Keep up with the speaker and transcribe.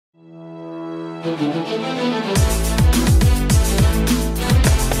Hey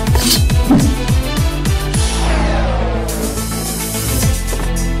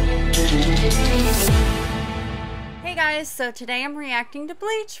guys, so today I'm reacting to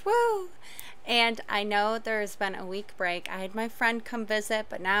Bleach, woo! And I know there's been a week break. I had my friend come visit,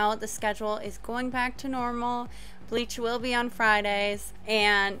 but now the schedule is going back to normal. Bleach will be on Fridays,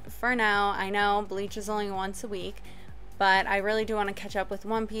 and for now, I know Bleach is only once a week, but I really do want to catch up with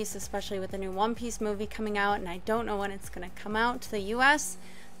One Piece, especially with the new One Piece movie coming out, and I don't know when it's going to come out to the US,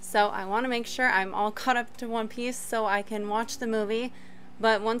 so I want to make sure I'm all caught up to One Piece so I can watch the movie.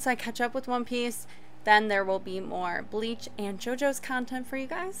 But once I catch up with One Piece, then there will be more Bleach and JoJo's content for you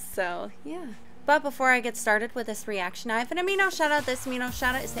guys, so yeah. But before I get started with this reaction, I have an Amino shout out. This Amino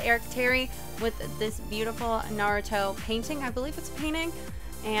shout out is to Eric Terry with this beautiful Naruto painting. I believe it's a painting,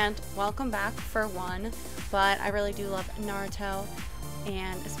 and welcome back for one. But I really do love Naruto,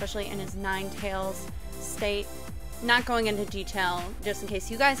 and especially in his Nine Tails state. Not going into detail just in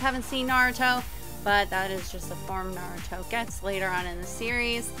case you guys haven't seen Naruto, but that is just the form Naruto gets later on in the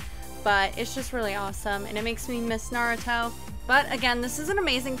series. But it's just really awesome, and it makes me miss Naruto. But again, this is an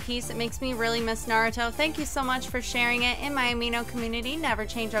amazing piece. It makes me really miss Naruto. Thank you so much for sharing it in my Amino community. Never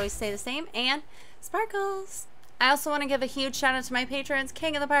change, always stay the same, and sparkles! I also want to give a huge shout out to my patrons,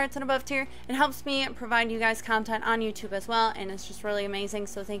 King of the Pirates and above tier. It helps me provide you guys content on YouTube as well, and it's just really amazing.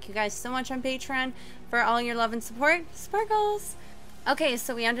 So thank you guys so much on Patreon for all your love and support. Sparkles! Okay,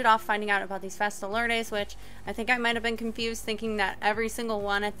 so we ended off finding out about these Vestolordes, which I think I might have been confused thinking that every single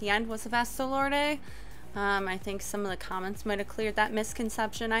one at the end was a Vestolorde. I think some of the comments might have cleared that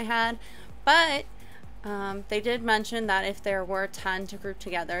misconception I had. But they did mention that if there were 10 to group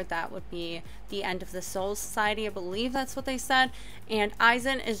together, that would be the end of the Soul Society. I believe that's what they said. And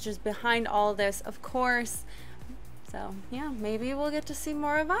Aizen is just behind all this, of course. So, yeah, maybe we'll get to see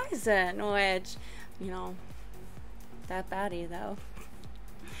more of Aizen, which, you know, that baddie, though.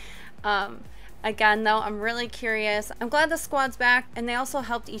 Again, though, I'm really curious. I'm glad the squad's back, and they also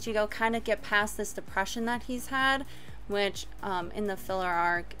helped Ichigo kind of get past this depression that he's had, which in the filler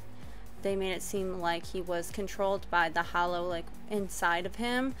arc, they made it seem like he was controlled by the hollow, like, inside of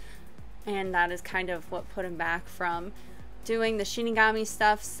him, and that is kind of what put him back from doing the Shinigami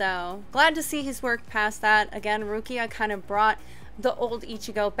stuff. So glad to see he's worked past that. Again, Rukia kind of brought the old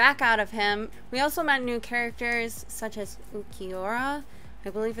Ichigo back out of him. We also met new characters such as Ukiura, I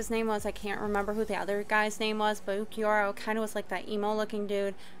believe his name was. I can't remember who the other guy's name was, but Ukiura kind of was like that emo looking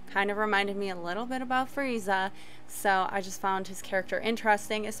dude. Kind of reminded me a little bit about Frieza. So I just found his character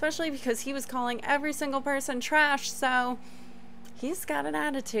interesting, especially because he was calling every single person trash. So he's got an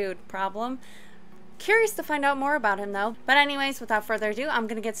attitude problem. Curious to find out more about him though. But anyways, without further ado, I'm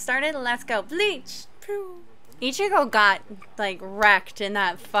gonna get started. Let's go. Bleach! Ichigo got like wrecked in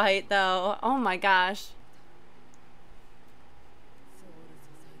that fight though. Oh my gosh.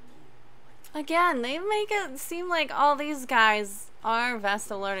 Again, they make it seem like all these guys are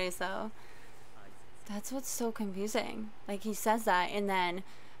Vestolordes though. That's what's so confusing. Like, he says that, and then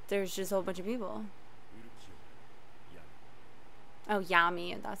there's just a whole bunch of people. Oh,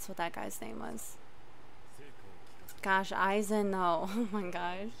 Yami, that's what that guy's name was. Gosh, Aizen though. Oh my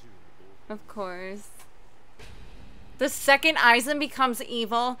gosh. Of course. The second Aizen becomes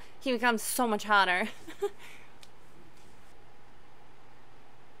evil, he becomes so much hotter.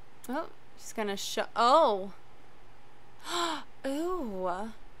 Oh. Just gonna show. Oh. Ooh.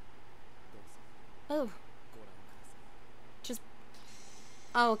 Oh. Just.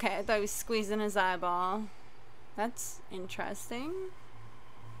 Oh, okay. I thought he was squeezing his eyeball. That's interesting.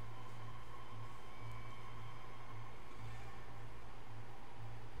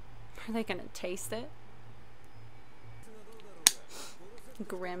 Are they gonna taste it?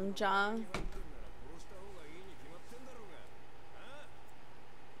 Grimjaw.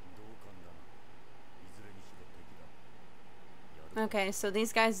 Okay, so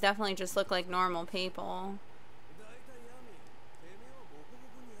these guys definitely just look like normal people.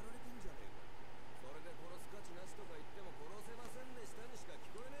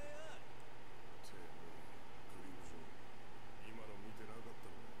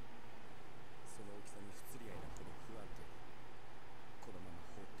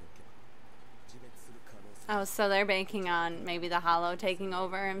 Oh, so they're banking on maybe the Hollow taking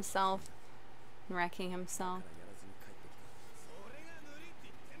over himself, wrecking himself.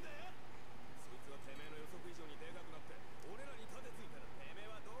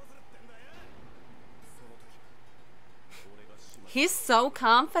 He's so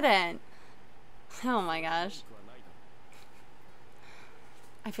confident. Oh my gosh.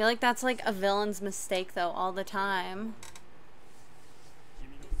 I feel like that's like a villain's mistake though all the time.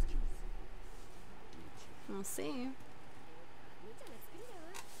 We'll see.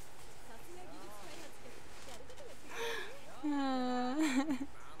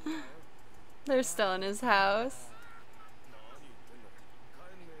 They're still in his house.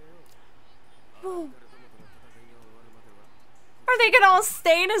 Are they gonna all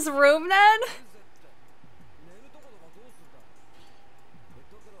stay in his room then?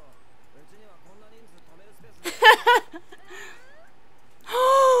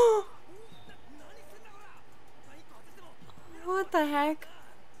 What the heck?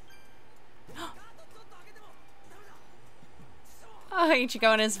 Oh,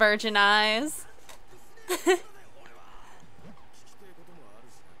 Ichigo and his virgin eyes.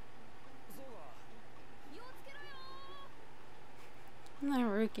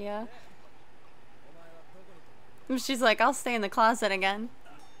 Rukia. She's like, I'll stay in the closet again.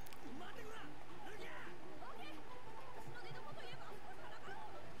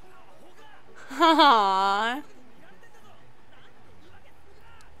 Aww.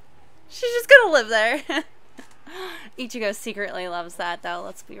 She's just gonna live there. Ichigo secretly loves that though,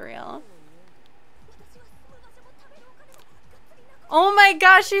 let's be real. Oh my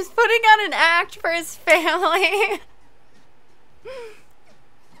gosh, she's putting on an act for his family.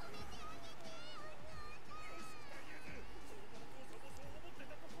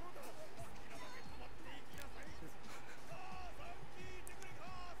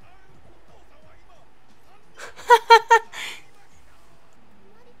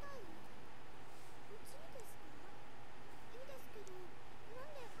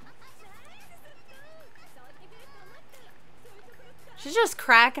 She's just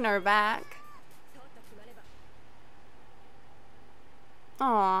cracking her back.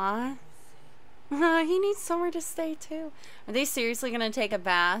 Aww. He needs somewhere to stay too. Are they seriously gonna take a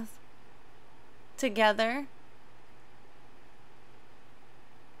bath together?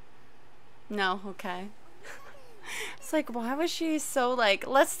 No, okay. It's like, why was she so like,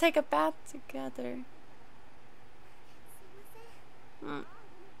 let's take a bath together?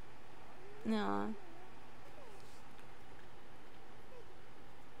 No.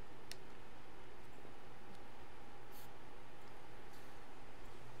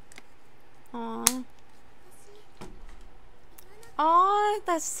 Aww. Aw,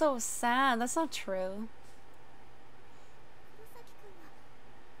 that's so sad. That's not true.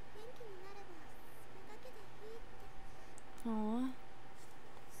 Aww.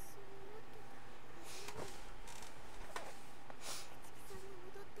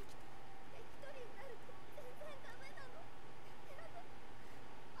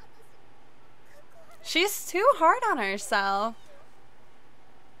 She's too hard on herself.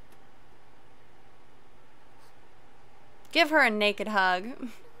 Give her a naked hug.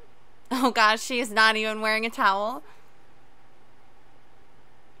 Oh gosh, she is not even wearing a towel.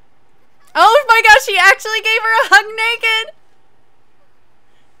 Oh my gosh, she actually gave her a hug naked.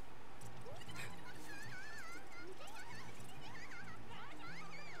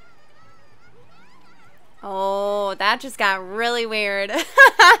 Oh, that just got really weird.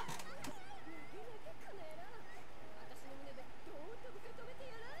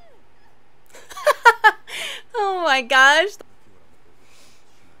 Oh my gosh.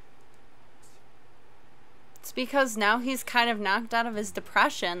 It's because now he's kind of knocked out of his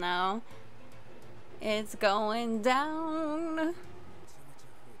depression though. It's going down.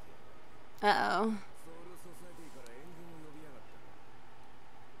 Uh-oh.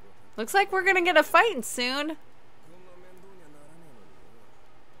 Looks like we're gonna get a fight soon.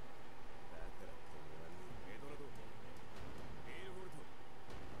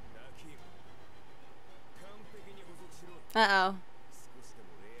 Uh-oh.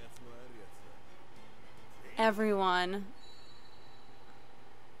 Everyone.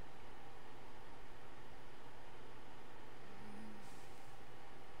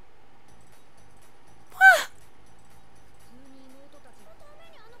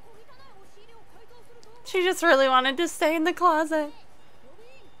 She just really wanted to stay in the closet.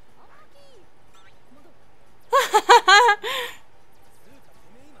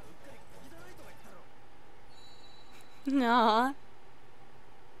 Nah.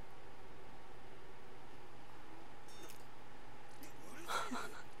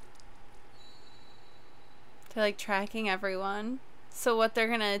 They're like tracking everyone. So what, they're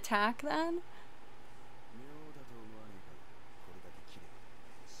gonna attack then?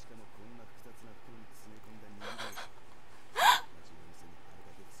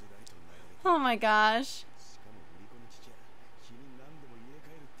 Oh my gosh.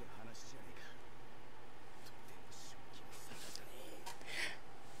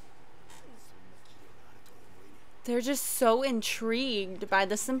 They're just so intrigued by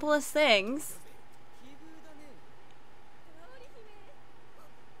the simplest things.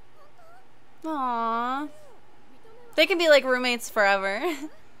 Aww. They can be like roommates forever.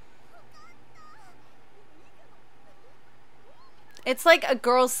 It's like a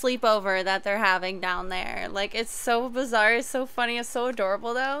girls' sleepover that they're having down there. Like, it's so bizarre, it's so funny, it's so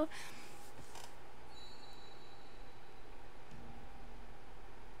adorable though.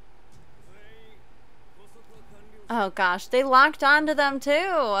 Oh gosh, they locked onto them too.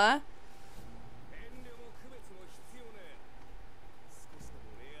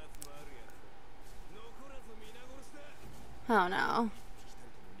 Oh no.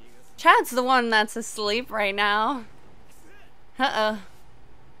 Chad's the one that's asleep right now. Uh-oh.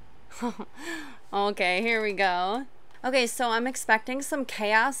 Okay, here we go. Okay, so I'm expecting some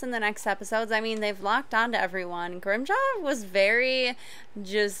chaos in the next episodes. I mean, they've locked onto everyone. Grimjaw was very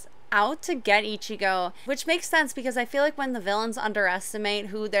just out to get Ichigo, which makes sense because I feel like when the villains underestimate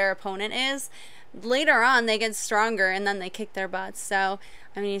who their opponent is, later on they get stronger and then they kick their butts. So,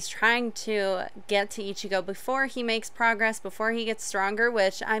 I mean, he's trying to get to Ichigo before he makes progress, before he gets stronger,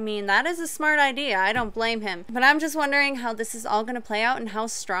 which, I mean, that is a smart idea. I don't blame him. But I'm just wondering how this is all going to play out and how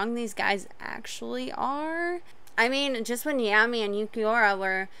strong these guys actually are. I mean, just when Yami and Yukiura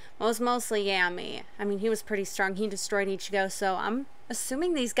were mostly Yami. I mean, he was pretty strong. He destroyed Ichigo, so I'm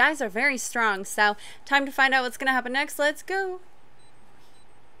assuming these guys are very strong. So, time to find out what's going to happen next. Let's go.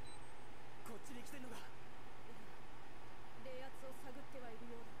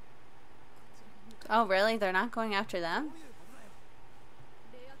 Oh, really? They're not going after them?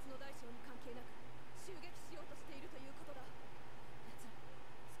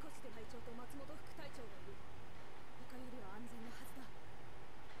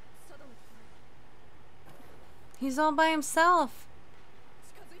 He's all by himself.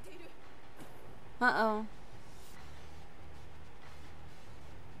 Uh-oh.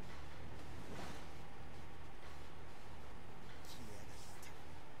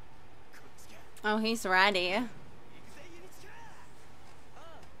 Oh, he's ready.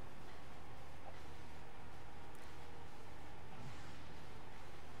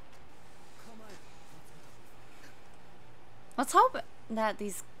 Let's hope that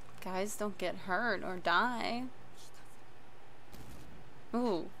these guys don't get hurt or die.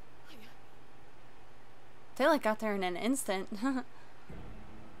 Ooh. They like got there in an instant.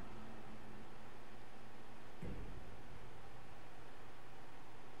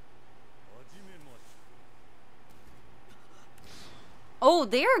 Oh,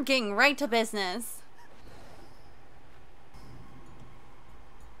 they're getting right to business.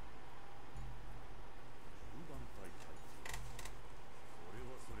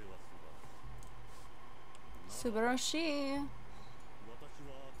 Subarushi.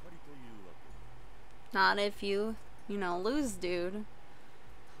 Not if you know, lose, dude.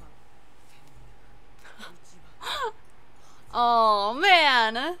 Oh,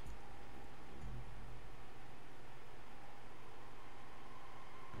 man.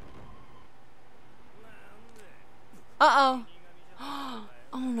 Uh-oh.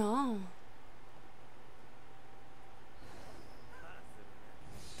 Oh, no.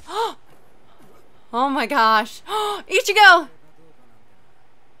 Oh, my gosh. Ichigo!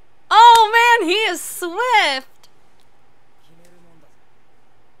 Oh, man, he is swift.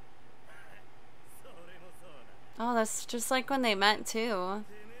 Oh, that's just like when they met, too.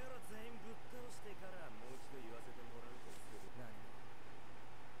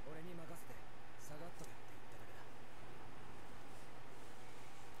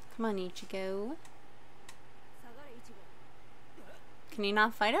 Come on, Ichigo. Can you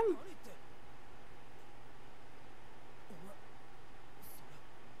not fight him?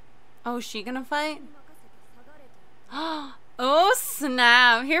 Oh, is she gonna fight? Oh,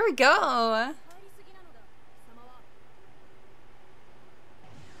 snap. Here we go.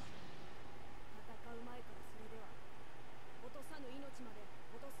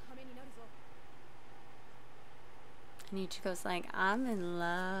 And Ichigo's like, I'm in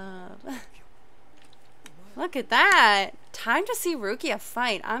love. Look at that. Time to see Rukia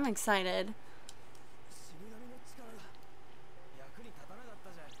fight. I'm excited.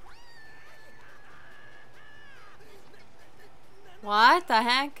 What the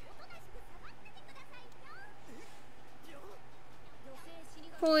heck?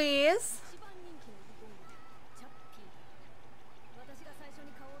 Please.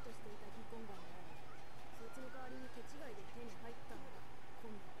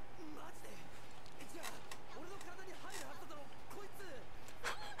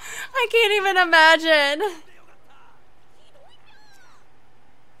 I can't even imagine.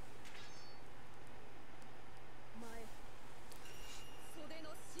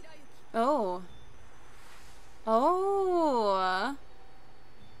 Oh. Oh.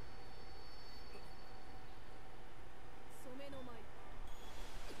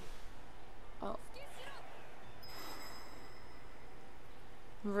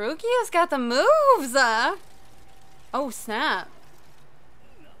 Rukia's got the moves! Oh, snap.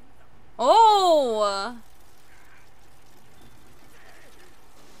 Oh!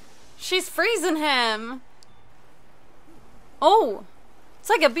 She's freezing him! Oh! It's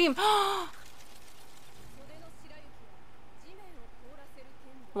like a beam.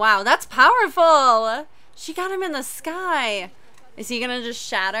 Wow, that's powerful! She got him in the sky. Is he gonna just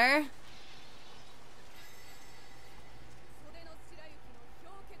shatter?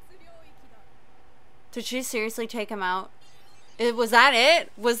 Did she seriously take him out? Was that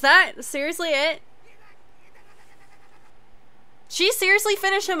it? Was that seriously it? She seriously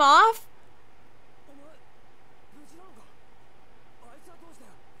finished him off?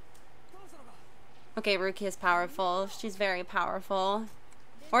 Okay, Ruki is powerful. She's very powerful.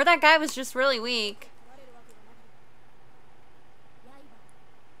 Or that guy was just really weak.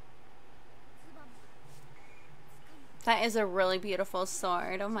 That is a really beautiful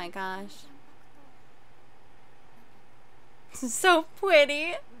sword. Oh my gosh. This is so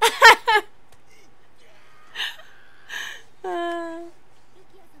pretty.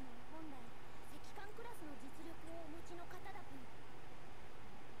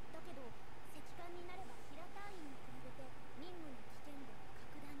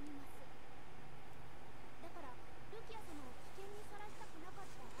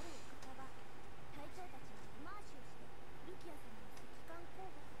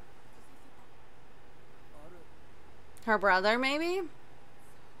 Her brother, maybe?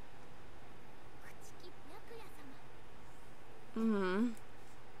 Mm-hmm.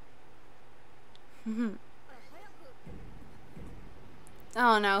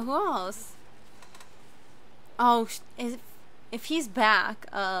 Oh no, who else? Oh, if he's back,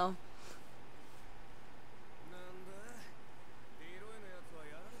 oh.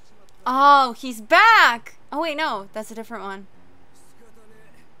 Oh, he's back! Oh wait, no, that's a different one.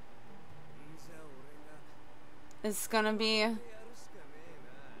 It's gonna be...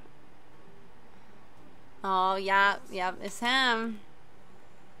 Oh, yeah, yep, it's him.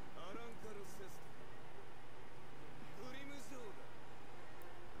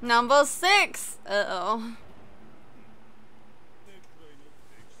 Number 6! Uh-oh.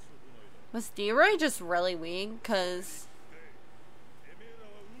 Was D-Roy just really weak? Cause...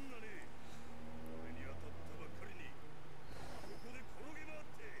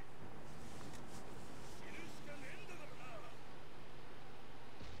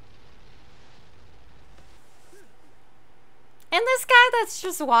 And this guy that's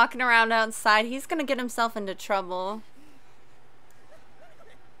just walking around outside, he's gonna get himself into trouble.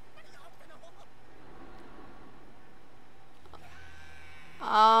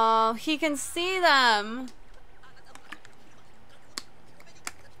 Oh, he can see them.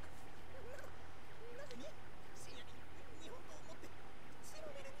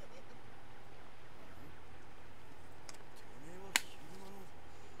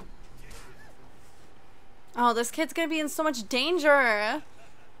 Oh, this kid's gonna be in so much danger.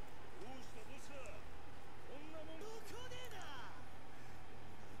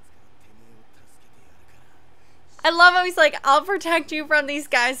 I love how he's like, I'll protect you from these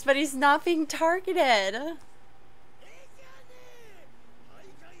guys, but he's not being targeted.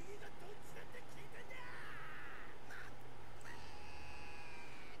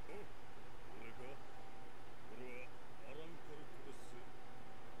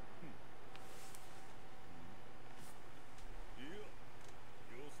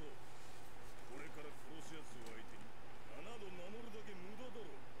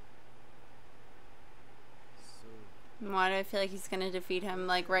 Why do I feel like he's gonna defeat him,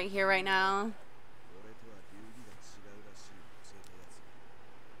 like, right here, right now?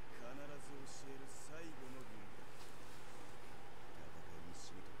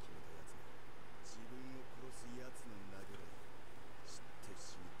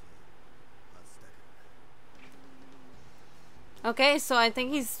 Okay, so I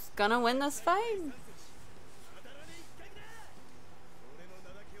think he's gonna win this fight.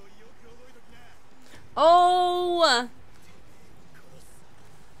 Oh!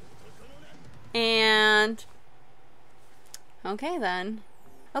 And... okay, then.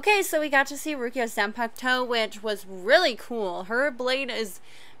 Okay, so we got to see Rukia's Zanpakuto, which was really cool. Her blade is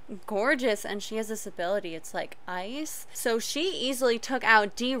gorgeous, and she has this ability. It's like ice. So she easily took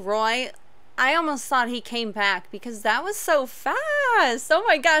out D-Roy. I almost thought he came back because that was so fast. Oh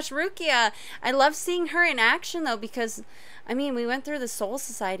my gosh, Rukia. I love seeing her in action, though, because... I mean, we went through the Soul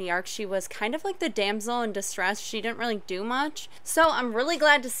Society arc. She was kind of like the damsel in distress. She didn't really do much. So I'm really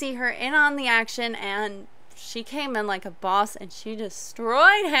glad to see her in on the action, and she came in like a boss and she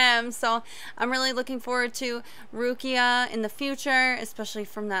destroyed him. So I'm really looking forward to Rukia in the future, especially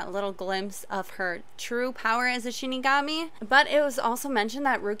from that little glimpse of her true power as a Shinigami. But it was also mentioned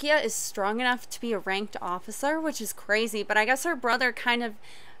that Rukia is strong enough to be a ranked officer, which is crazy. But I guess her brother kind of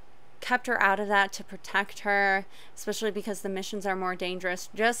kept her out of that to protect her, especially because the missions are more dangerous,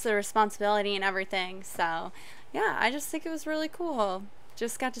 just the responsibility and everything. So yeah, I just think it was really cool.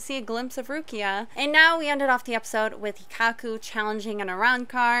 Just got to see a glimpse of Rukia. And now we ended off the episode with Ikkaku challenging an around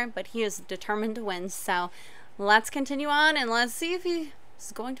car, but he is determined to win. So let's continue on and let's see if he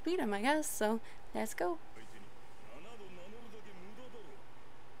is going to beat him, I guess. So let's go.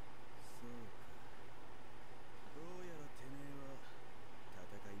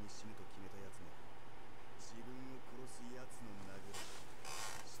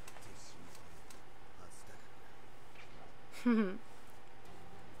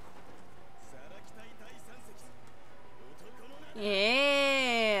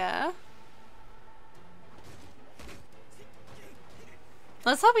 Yeah.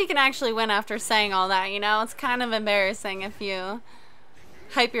 Let's hope you can actually win after saying all that, you know? It's kind of embarrassing if you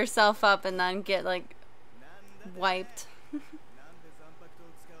hype yourself up and then get, like, wiped.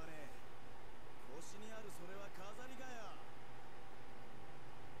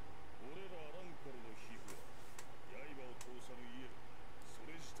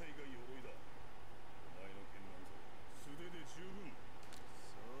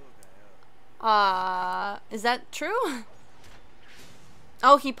 Is that true?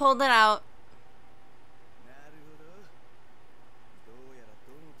 Oh, he pulled it out.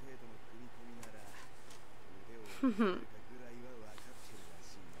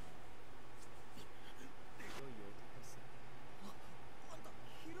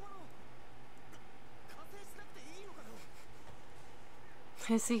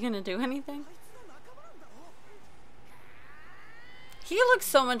 Is he gonna do anything? He looks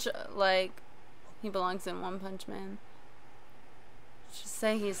so much like he belongs in One Punch Man. Just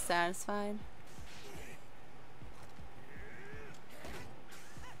say he's satisfied.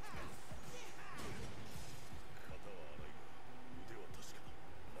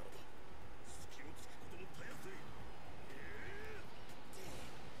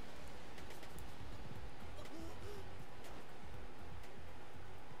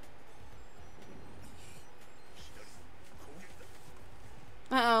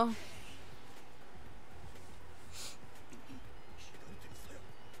 Uh-oh.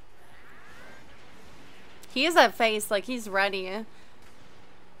 He has that face like he's ready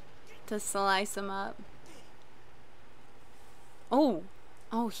to slice him up. Oh.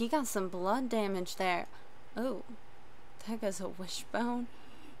 Oh, he got some blood damage there. Oh. That guy's a wishbone.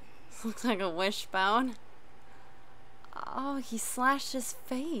 Looks like a wishbone. Oh, he slashed his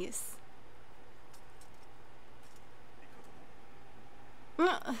face.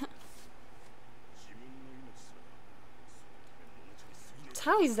 That's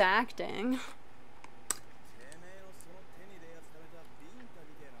how he's acting.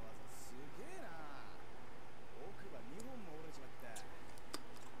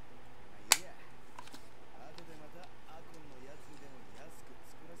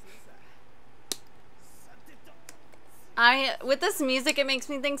 With this music, it makes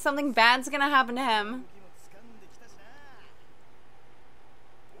me think something bad's gonna happen to him.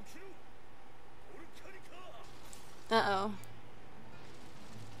 Uh-oh.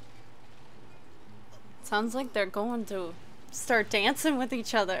 Sounds like they're going to start dancing with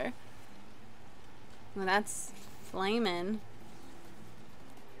each other. Well, that's flaming.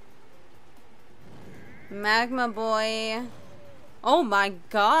 Magma boy. Oh my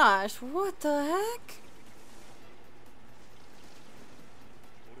gosh, what the heck?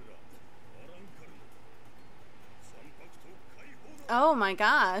 Oh my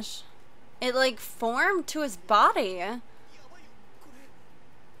gosh. It like formed to his body.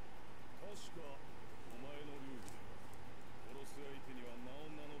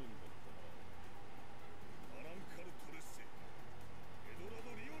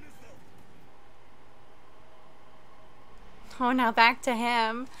 Oh, now back to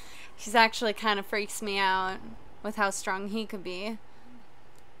him. He's actually kind of freaks me out with how strong he could be.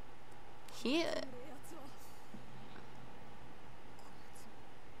 He...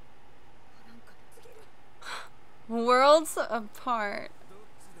 Worlds apart.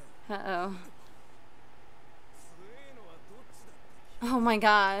 Uh-oh. Oh my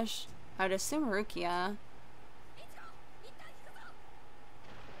gosh. I would assume Rukia.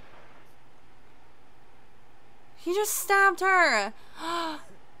 He just stabbed her. Oh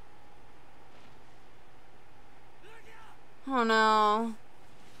no.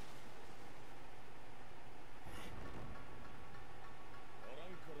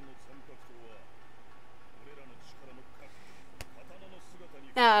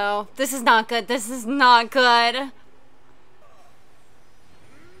 No, this is not good. This is not good.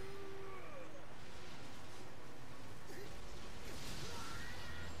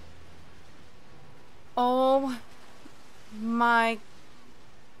 Oh my.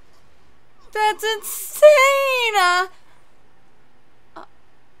 That's insane!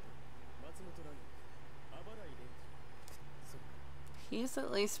 He's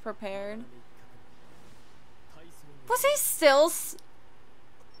at least prepared. Was he still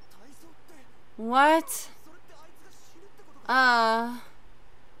what? Oh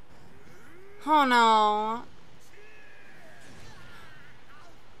no.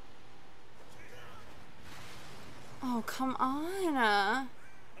 Oh, come on.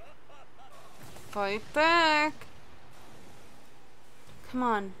 Fight back. Come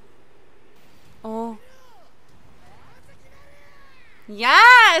on. Oh.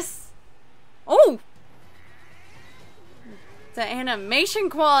 Yes! Oh! The animation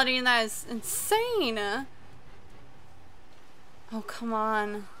quality in that is insane. Oh, come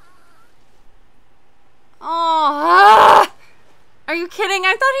on. Oh! Are you kidding?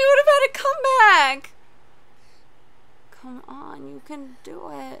 I thought he would have had a comeback. Come on, you can do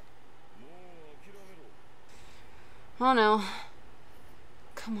it. Oh no.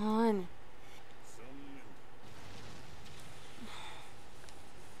 Come on.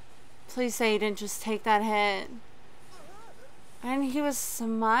 Please say he didn't just take that hit. And he was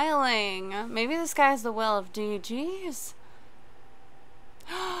smiling. Maybe this guy has the will of DGs.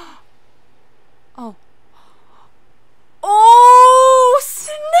 Oh. Oh,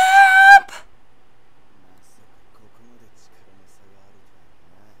 snap!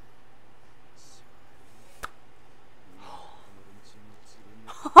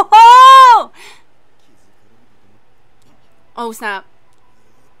 Oh! Oh, snap.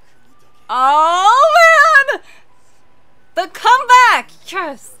 Oh, man! The comeback!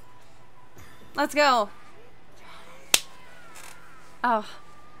 Yes! Let's go. Oh.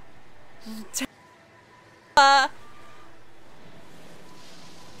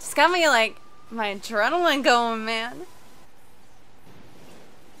 It's got me, like, my adrenaline going, man.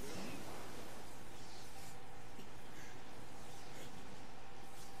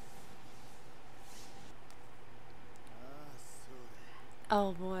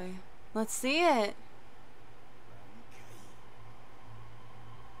 Oh, boy. Let's see it.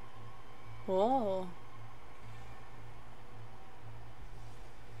 Whoa.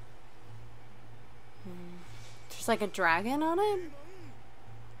 There's like a dragon on it?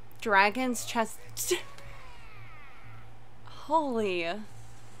 Dragon's chest. Holy.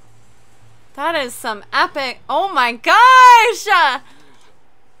 That is some epic. Oh my gosh!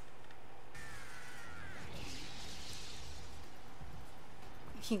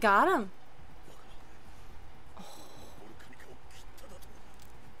 He got him.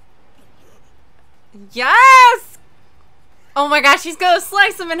 Yes! Oh my gosh, he's gonna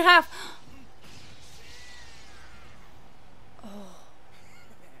slice him in half.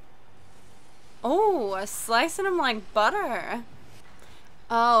 Oh, slicing him like butter.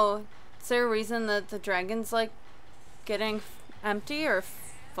 Oh, is there a reason that the dragon's like getting empty or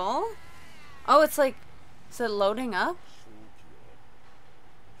full? Oh, it's like, is it loading up?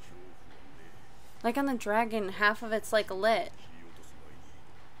 Like on the dragon, half of it's like lit.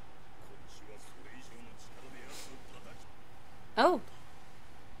 Oh.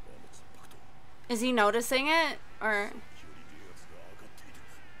 Is he noticing it? Or...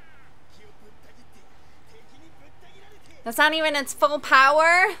 That's not even its full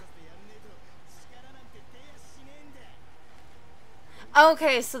power?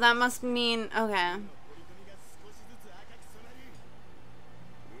 Okay, so that must mean... Okay.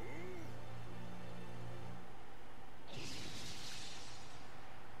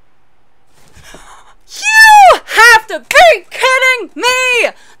 You have to be kidding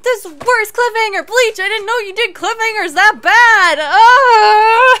me! This worst cliffhanger, Bleach! I didn't know you did cliffhangers that bad!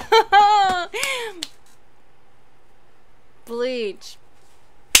 Oh! Bleach.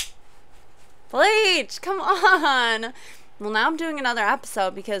 Bleach! Come on! Well, now I'm doing another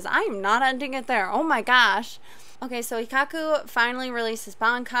episode because I am not ending it there. Oh my gosh. Okay, so Ikkaku finally releases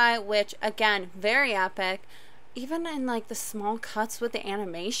Bankai, which, again, very epic. Even in like the small cuts with the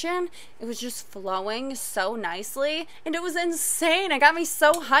animation, it was just flowing so nicely and it was insane. It got me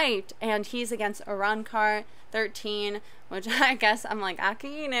so hyped. And he's against Arankar 13, which I guess I'm like Aki,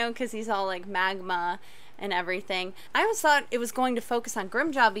 you know, because he's all like magma and everything. I always thought it was going to focus on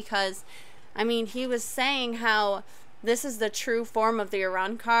Grimjaw because, I mean, he was saying how this is the true form of the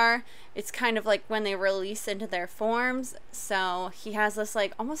Arankar. It's kind of like when they release into their forms. So he has this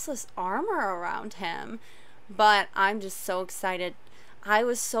like almost this armor around him. But I'm just so excited. I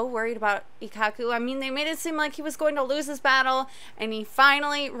was so worried about Ikkaku. I mean, they made it seem like he was going to lose his battle, and he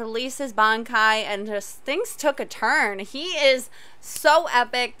finally releases Bankai, and just things took a turn. He is so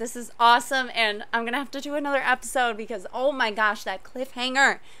epic. This is awesome, and I'm going to have to do another episode because, oh my gosh, that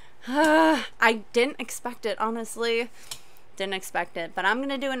cliffhanger. I didn't expect it, honestly. Didn't expect it, but I'm going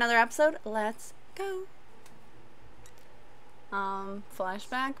to do another episode. Let's go.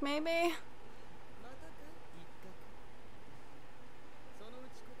 Flashback, maybe?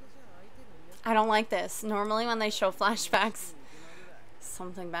 I don't like this. Normally when they show flashbacks,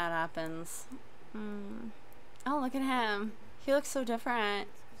 something bad happens. Oh, look at him. He looks so different.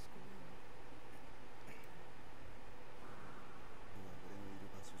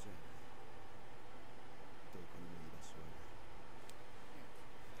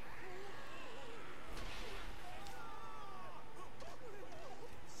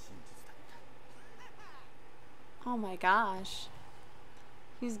 Oh my gosh.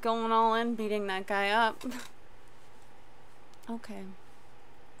 He's going all in, beating that guy up. Okay.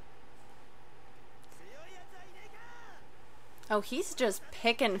 Oh, he's just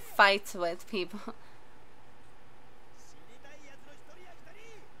picking fights with people.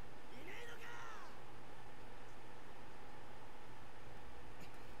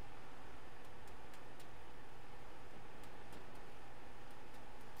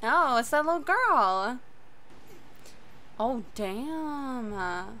 Oh, it's that little girl. Oh, damn.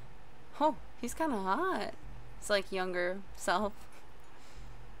 Oh, he's kind of hot. It's like younger self.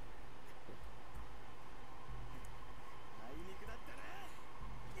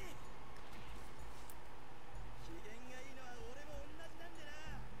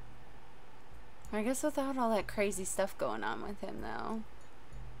 I guess without all that crazy stuff going on with him, though.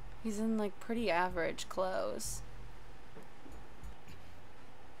 He's in, like, pretty average clothes.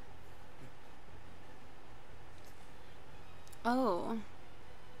 Oh.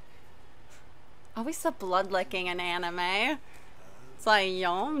 Always the blood licking in anime. It's like,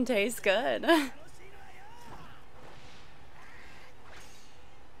 yum, tastes good.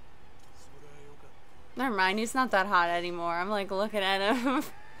 Never mind, he's not that hot anymore. I'm like looking at him.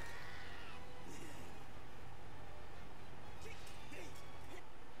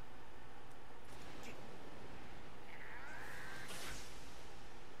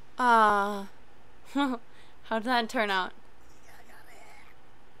 Ah. How'd that turn out?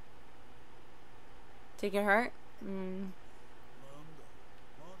 Did you get hurt?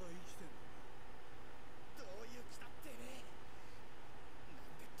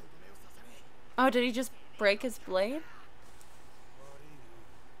 Oh, did he just break his blade?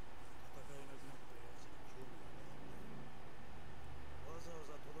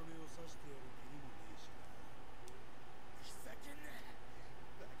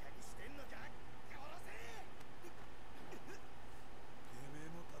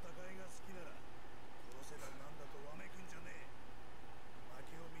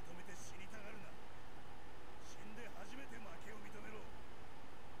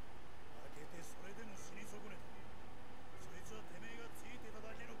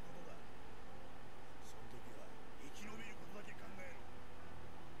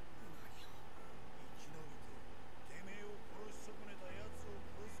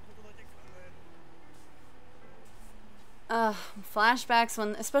 Flashbacks, when,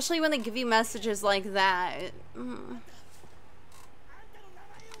 especially when they give you messages like that.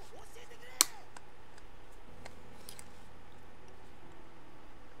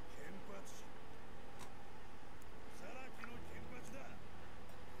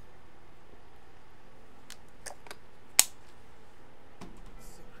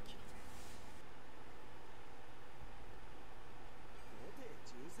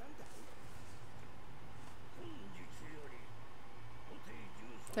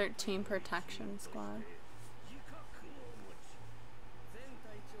 Team Protection Squad.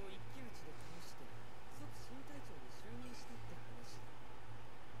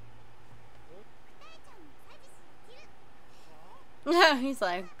 He's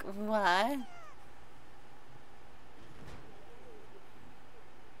like, what?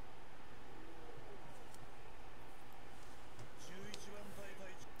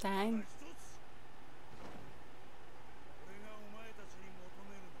 Dang.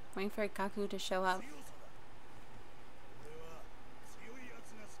 Waiting for Ikkaku to show up.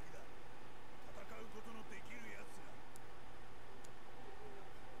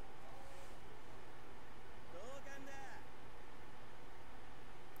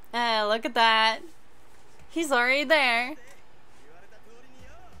 Look at that. He's already there.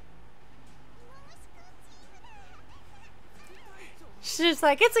 She's just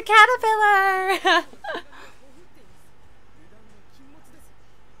like, it's a caterpillar.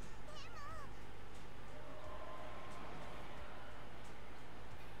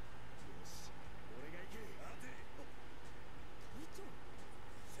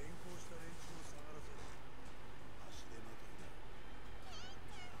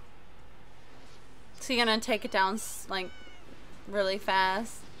 he gonna take it down, like, really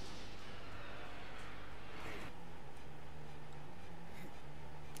fast?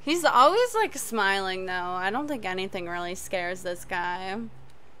 He's always, like, smiling, though. I don't think anything really scares this guy.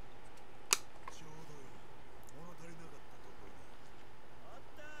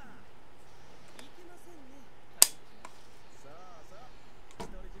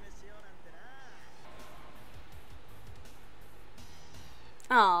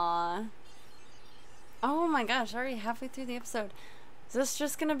 Aww. Oh my gosh, already halfway through the episode. Is this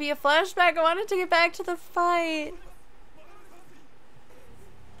just gonna be a flashback? I wanted to get back to the fight.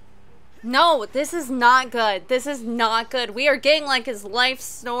 No, this is not good. This is not good. We are getting like his life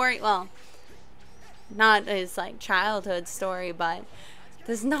story. Well, not his like childhood story, but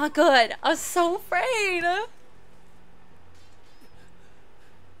this is not good. I was so afraid.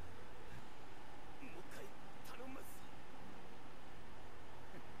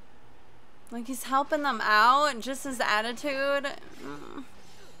 Like, he's helping them out, and just his attitude.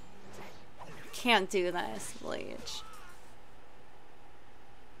 Can't do this, Bleach.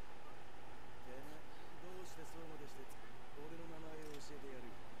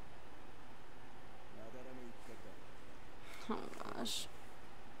 Oh gosh.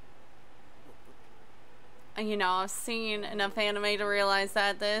 You know, I've seen enough anime to realize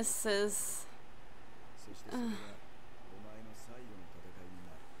that this is...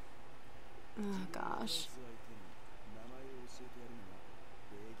 Oh gosh.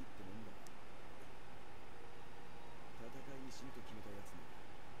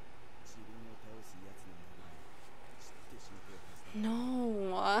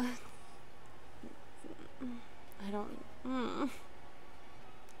 No. I don't...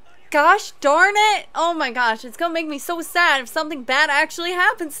 Gosh darn it! Oh my gosh, it's gonna make me so sad if something bad actually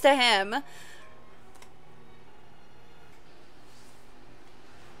happens to him.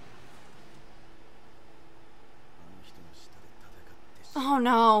 Oh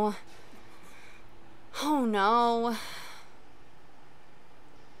no. Oh no.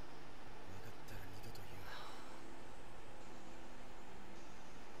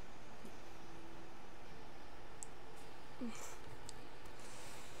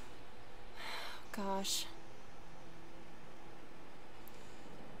 Gosh.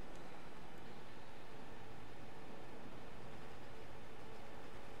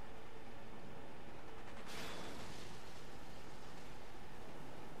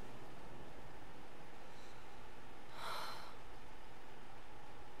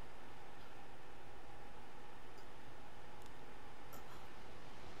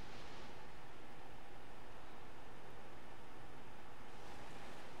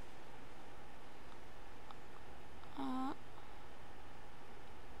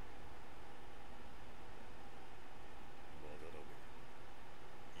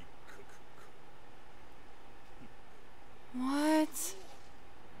 What?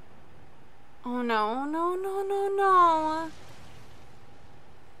 Oh no, no, no, no, no.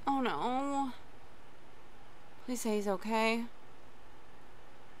 Oh no. Please say he's okay.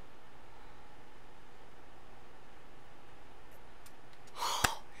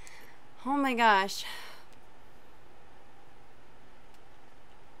 Oh my gosh.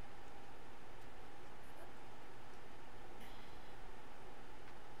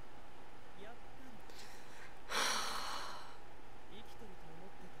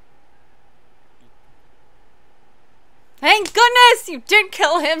 Thank goodness you did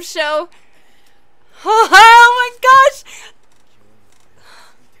kill him, show. Oh my gosh.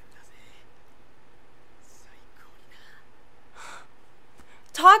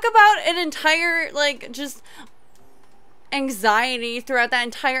 Talk about an entire, like, just anxiety throughout that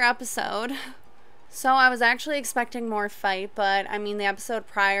entire episode. So I was actually expecting more fight, but I mean the episode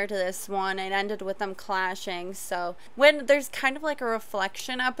prior to this one, it ended with them clashing. So when there's kind of like a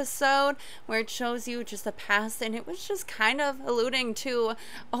reflection episode where it shows you just the past, and it was just kind of alluding to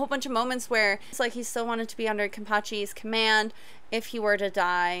a whole bunch of moments where it's like he still wanted to be under Kenpachi's command if he were to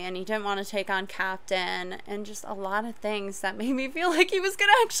die, and he didn't want to take on Captain, and just a lot of things that made me feel like he was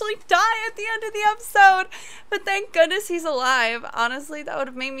gonna actually die at the end of the episode. But thank goodness he's alive. Honestly, that would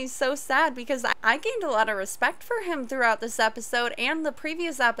have made me so sad, because I gained a lot of respect for him throughout this episode and the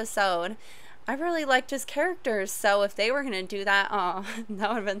previous episode. I really liked his characters, so if they were gonna do that, oh, that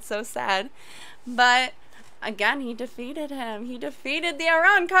would have been so sad. But again, he defeated him. He defeated the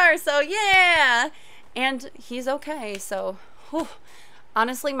Arrancar, so yeah! And he's okay, so... Whew.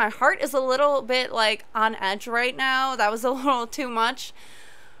 Honestly, my heart is a little bit like on edge right now. That was a little too much.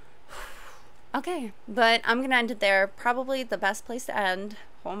 Okay, but I'm gonna end it there. Probably the best place to end.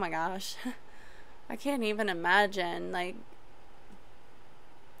 Oh my gosh. I can't even imagine, like...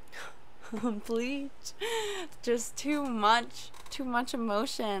 Bleach. Just too much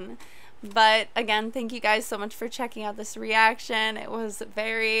emotion. But again, thank you guys so much for checking out this reaction. It was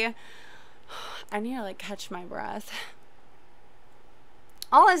very, I need to like catch my breath.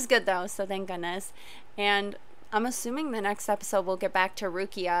 All is good though, so thank goodness. And I'm assuming the next episode we'll get back to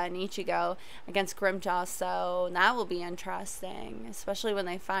Rukia and Ichigo against Grimjaw, so that will be interesting, especially when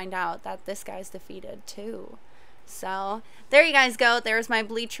they find out that this guy's defeated too. So there you guys go. There's my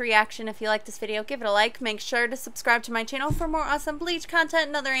Bleach reaction. If you like this video, give it a like. Make sure to subscribe to my channel for more awesome Bleach content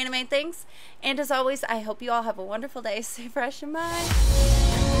and other anime things. And as always, I hope you all have a wonderful day. Stay fresh and bye.